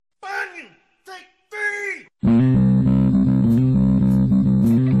take three.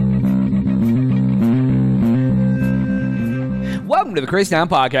 Welcome to the Crazy Town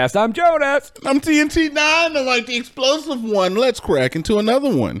Podcast. I'm Jonas. I'm TNT9, I'm like the explosive one. Let's crack into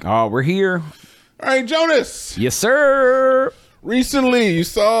another one. Oh, we're here. All right, Jonas. Yes, sir. Recently, you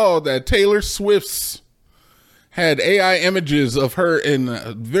saw that Taylor Swift's had AI images of her in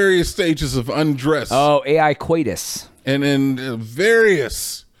various stages of undress. Oh, AI coitus. And in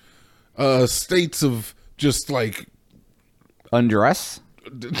various states of just like... Undress?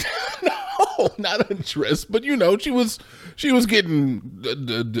 No, not undress, but you know, she was getting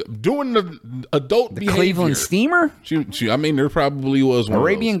doing the adult behavior. Cleveland Steamer? I mean, there probably was one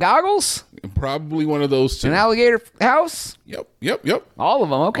Arabian goggles? Probably one of those two. An alligator house? Yep. All of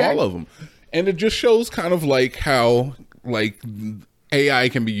them, okay. All of them. And it just shows kind of like how like AI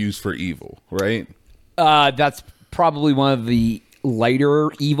can be used for evil, right? That's probably one of the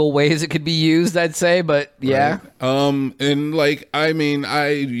lighter evil ways it could be used, I'd say, but yeah. Right. And like, I mean,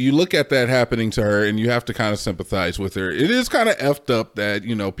 you look at that happening to her and you have to kind of sympathize with her. It is kind of effed up that,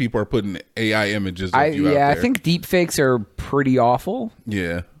 you know, people are putting AI images of you out there. I think deep fakes are pretty awful.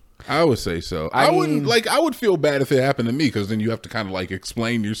 Yeah. I would say so. I would feel bad if it happened to me, because then you have to kind of like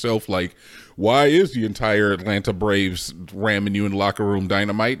explain yourself, like, why is the entire Atlanta Braves ramming you in locker room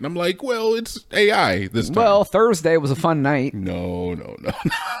dynamite? And I'm like, well, it's AI this time. Well, Thursday was a fun night. No.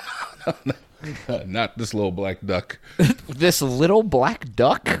 Not this little black duck. This little black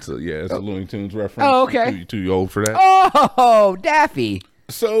duck? It's a Looney Tunes reference. Oh, okay. Too old for that. Oh, Daffy.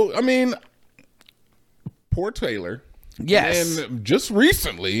 So, I mean, poor Taylor. Yes. And just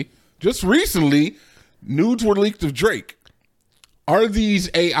recently, nudes were leaked of Drake. Are these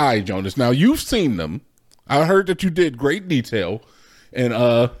AI, Jonas? Now, you've seen them. I heard that you did great detail and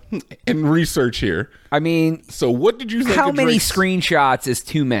research here. I mean, so what did you think? How of many Drake's... screenshots is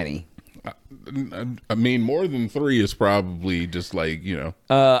too many? I mean, more than 3 is probably just like, you know.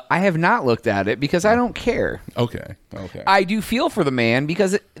 I have not looked at it because I don't care. Okay. I do feel for the man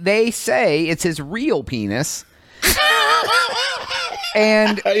because they say it's his real penis.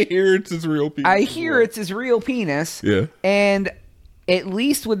 And I hear it's his real penis. Yeah. And at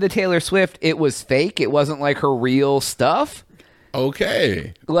least with the Taylor Swift, it was fake. It wasn't like her real stuff.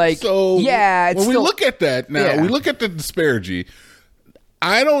 Okay. Like, so yeah. When we look at that now, we look at the disparity.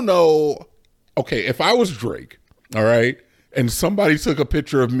 I don't know. Okay, if I was Drake, all right, and somebody took a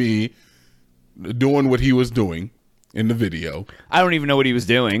picture of me doing what he was doing in the video. I don't even know what he was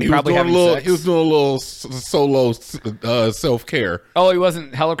doing. He was doing a little solo self-care. Oh, he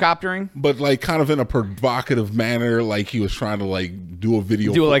wasn't helicoptering? But like kind of in a provocative manner, like he was trying to like do a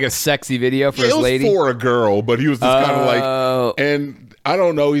video. Do like a sexy video for his lady? It was for a girl, but he was just kind of like, and I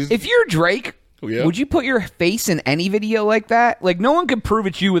don't know. If you're Drake, would you put your face in any video like that? Like no one can prove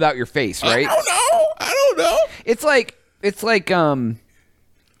it's you without your face, right? I don't know. It's like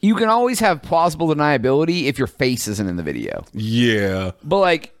you can always have plausible deniability if your face isn't in the video. Yeah. But,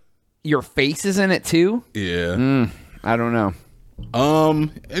 like, your face is in it, too? Yeah. I don't know.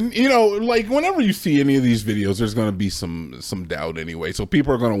 And, you know, like, whenever you see any of these videos, there's going to be some doubt anyway. So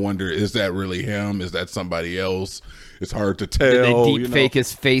people are going to wonder, is that really him? Is that somebody else? It's hard to tell. Did they deep fake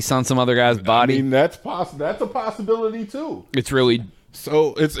his face on some other guy's body? I mean, that's a possibility, too. It's really...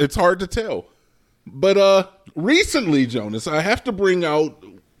 So, it's hard to tell. But, recently, Jonas, I have to bring out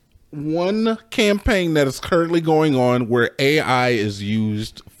one campaign that is currently going on where AI is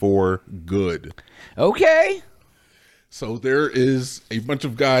used for good. Okay. So there is a bunch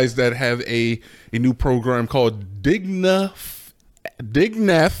of guys that have a new program called Dignef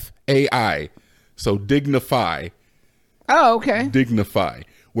AI. So Dignify. Oh, okay. Dignify,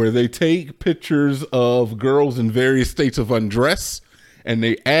 where they take pictures of girls in various states of undress and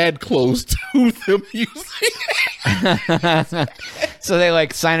they add clothes to them using it. So they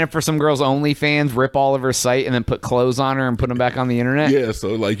like sign up for some girl's OnlyFans, rip all of her site, and then put clothes on her and put them back on the internet? Yeah, so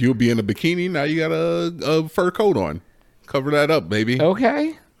like you'll be in a bikini, now you got a fur coat on. Cover that up, baby.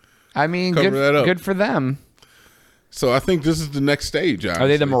 Okay. I mean, good for them. So I think this is the next stage, honestly. Are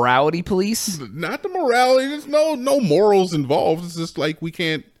they the morality police? Not the morality. There's no morals involved. It's just like we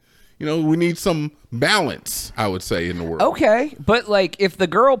can't, you know, we need some balance, I would say, in the world. Okay. But like if the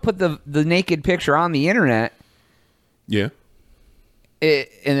girl put the naked picture on the internet. Yeah. And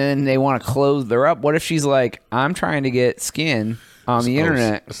then they want to close her up. What if she's like, I'm trying to get skin on the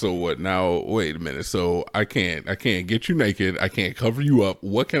internet? So what? Now, wait a minute. So I can't get you naked. I can't cover you up.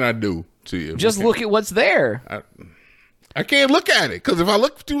 What can I do to you? Just look at what's there. I can't look at it because if I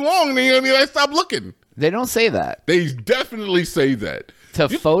look too long, then I stop looking. They don't say that. They definitely say that. To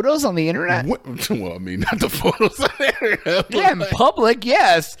photos on the internet? Well, I mean, not the photos on the internet. Yeah, in public,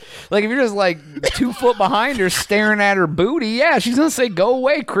 yes. Like, if you're just, like, 2 foot behind her staring at her booty, yeah, she's going to say, go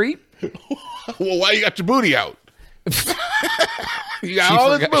away, creep. Well, why you got your booty out? You got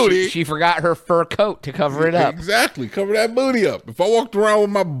all this booty. She forgot her fur coat to cover it up. Exactly. Cover that booty up. If I walked around with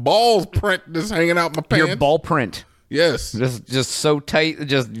my balls print just hanging out my pants. Your ball print. Yes. Just so tight,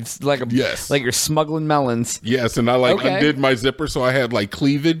 just like like you're smuggling melons. Yes, and I undid my zipper so I had like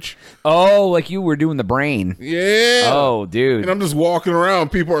cleavage. Oh, like you were doing the brain. Yeah. Oh, dude. And I'm just walking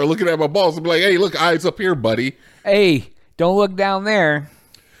around. People are looking at my balls and be like, hey, look, eyes up here, buddy. Hey, don't look down there.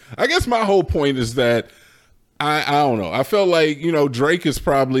 I guess my whole point is that I don't know. I felt like, Drake is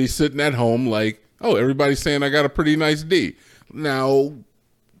probably sitting at home like, oh, everybody's saying I got a pretty nice D. Now,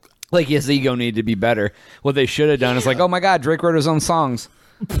 like his ego needed to be better. What they should have done is like, oh my God, Drake wrote his own songs.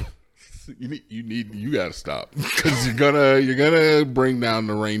 You gotta stop, because you're gonna bring down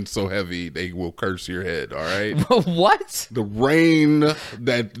the rain so heavy they will curse your head. All right. What? The rain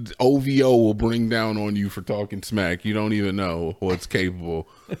that OVO will bring down on you for talking smack. You don't even know what's capable.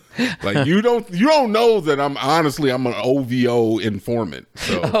 Like you don't know that I'm an OVO informant.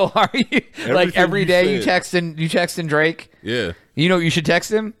 So oh, are you? Like every day you texting Drake? Yeah. You know what you should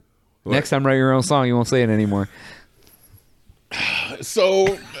text him? What? Next time write your own song, you won't say it anymore.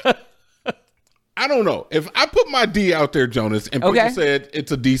 So I don't know. If I put my D out there, Jonas, and people said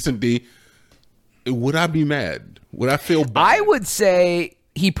it's a decent D, would I be mad? Would I feel bad? I would say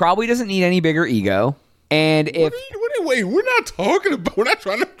he probably doesn't need any bigger ego. And if wait, we're not trying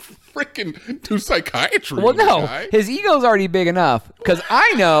to freaking do psychiatry. Well, no, his ego's already big enough, because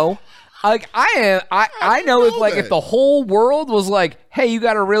I know. Like I know if the whole world was like, "Hey, you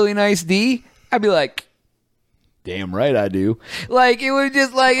got a really nice D," I'd be like, "Damn right I do." Like it would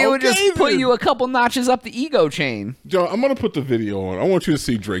just put you a couple notches up the ego chain. John, I'm gonna put the video on. I want you to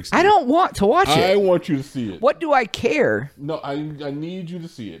see Drake's D. I don't want to watch it. I want you to see it. What do I care? No, I need you to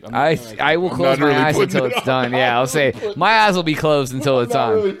see it. I will close my eyes until it's done. Yeah, I'll say my eyes will be closed until it's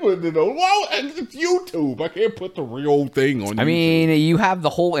on. Really putting it on. Well, it's YouTube. I can't put the real thing on. I mean, you have the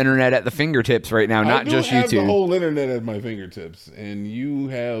whole internet at the fingertips right now, not just YouTube. I have the whole internet at my fingertips, and you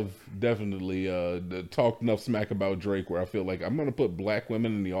have definitely talked enough smack about Drake where I feel like I'm gonna put Black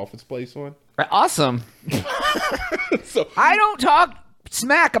Women in the Office place on. Awesome. So I don't talk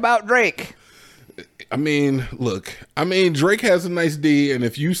smack about Drake. I mean, look. Drake has a nice D, and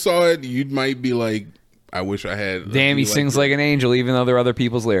if you saw it, you might be like, I wish I had. Damn, he sings like an angel, even though they're other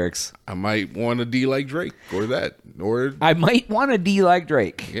people's lyrics. I might want a D like Drake, or I might want a D like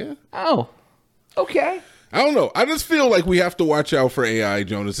Drake. Yeah. Oh, okay. I don't know. I just feel like we have to watch out for AI,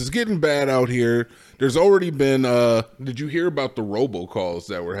 Jonas. It's getting bad out here. There's already been, did you hear about the robocalls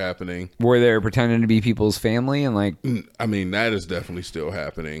that were happening? Where they're pretending to be people's family and like... I mean, that is definitely still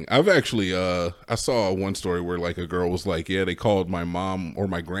happening. I've actually, I saw one story where like a girl was like, yeah, they called my mom or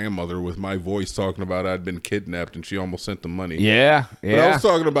my grandmother with my voice talking about I'd been kidnapped and she almost sent them money. Yeah, yeah. But I was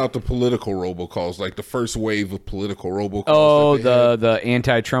talking about the political robocalls, like the first wave of political robocalls. Oh, the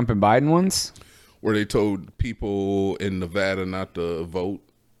anti-Trump and Biden ones? Where they told people in Nevada not to vote.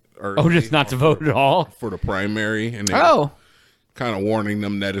 Just not to vote at all? For the primary. And they kind of warning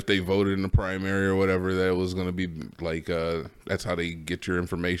them that if they voted in the primary or whatever, that was going to be like, that's how they get your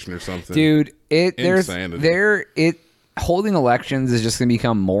information or something. Dude, holding elections is just going to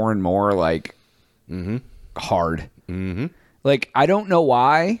become more and more like hard. Mm-hmm. Like, I don't know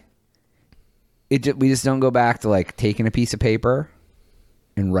why. We just don't go back to like taking a piece of paper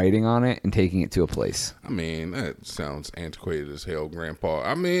and writing on it and taking it to a place. I mean, that sounds antiquated as hell, Grandpa.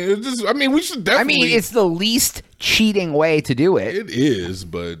 I mean, we should definitely... I mean, it's the least cheating way to do it. It is,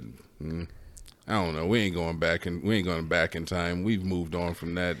 but I don't know. We ain't going back in time. We've moved on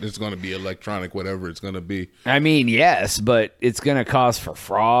from that. It's going to be electronic, whatever it's going to be. I mean, yes, but it's going to cause for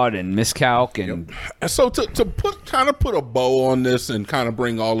fraud and miscalc and... Yep. So to put a bow on this and kind of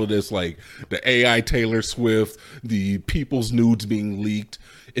bring all of this, like the AI Taylor Swift, the people's nudes being leaked,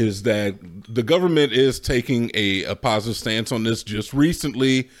 is that the government is taking a positive stance on this. Just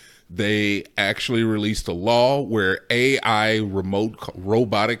recently, they actually released a law where AI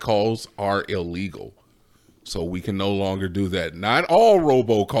robotic calls are illegal. So we can no longer do that. Not all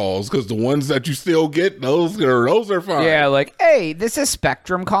robocalls, because the ones that you still get, those are fine. Yeah, like, hey, this is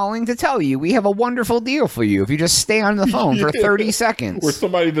Spectrum calling to tell you we have a wonderful deal for you if you just stay on the phone for 30 seconds. Where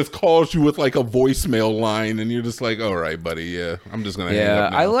somebody just calls you with like a voicemail line, and you're just like, all right, buddy, yeah, I'm just going to hang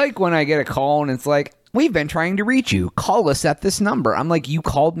up now. I like when I get a call and it's like, we've been trying to reach you. Call us at this number. I'm like, you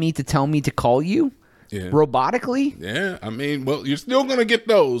called me to tell me to call you? robotically. Yeah, I mean, well, you're still going to get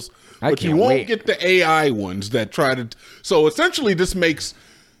those, but you can't won't wait. get the AI ones that try to. So essentially, this makes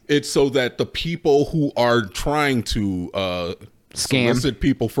it so that the people who are trying to solicit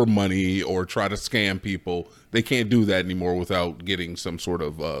people for money or try to scam people, they can't do that anymore without getting some sort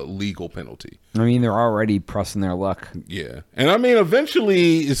of legal penalty. I mean, they're already pressing their luck. Yeah, and I mean,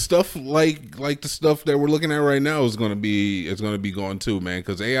 eventually, stuff like the stuff that we're looking at right now is going to be going too, man.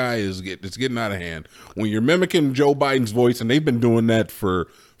 Because AI it's getting out of hand. When you're mimicking Joe Biden's voice, and they've been doing that for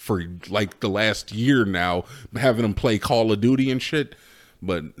like the last year now, having them play Call of Duty and shit.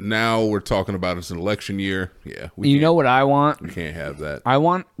 But now we're talking about it's an election year. Yeah, you know what I want? We can't have that.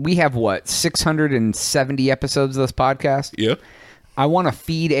 We have what, 670 episodes of this podcast? Yeah. I want to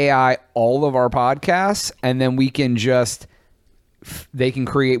feed AI all of our podcasts, and then we can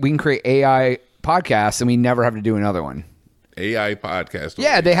create AI podcasts, and we never have to do another one. AI podcast.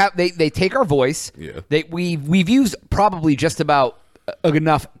 Yeah, they take our voice. Yeah. We've used probably just about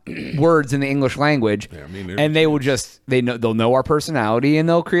enough words in the English language, Yeah, I mean, and they'll know our personality, and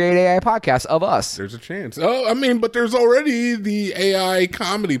they'll create AI podcasts of us. There's a chance. Oh, I mean, but there's already the AI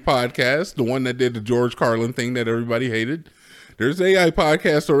comedy podcast, the one that did the George Carlin thing that everybody hated. There's AI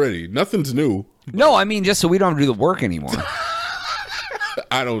podcast already. Nothing's new. No, I mean, just so we don't have to do the work anymore.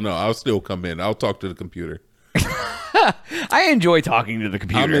 I don't know. I'll still come in. I'll talk to the computer. I enjoy talking to the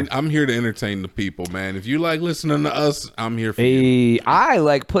computer. I'm here to entertain the people, man. If you like listening to us, I'm here for you. I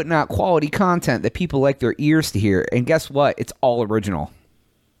like putting out quality content that people like their ears to hear. And guess what? It's all original.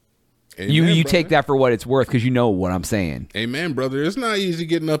 Amen, you brother. take that for what it's worth because you know what I'm saying. Amen, brother. It's not easy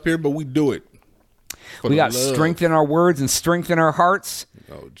getting up here, but we do it. We got strength in our words and strength in our hearts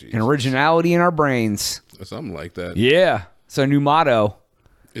and originality in our brains. Something like that. Yeah. It's our new motto.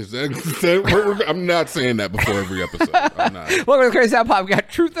 Is that I'm not saying that before every episode. I'm not. Welcome to the Crazy Sound Pop. We got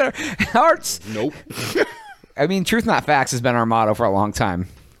truth in our hearts. Nope. I mean, truth not facts has been our motto for a long time.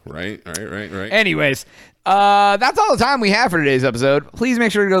 Right. Anyways, that's all the time we have for today's episode. Please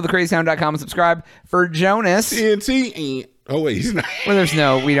make sure to go to thecrazysound.com and subscribe. For Jonas. TNT. Oh, wait, he's not.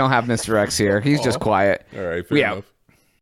 Well, we don't have Mr. X here. He's just quiet. All right, fair enough.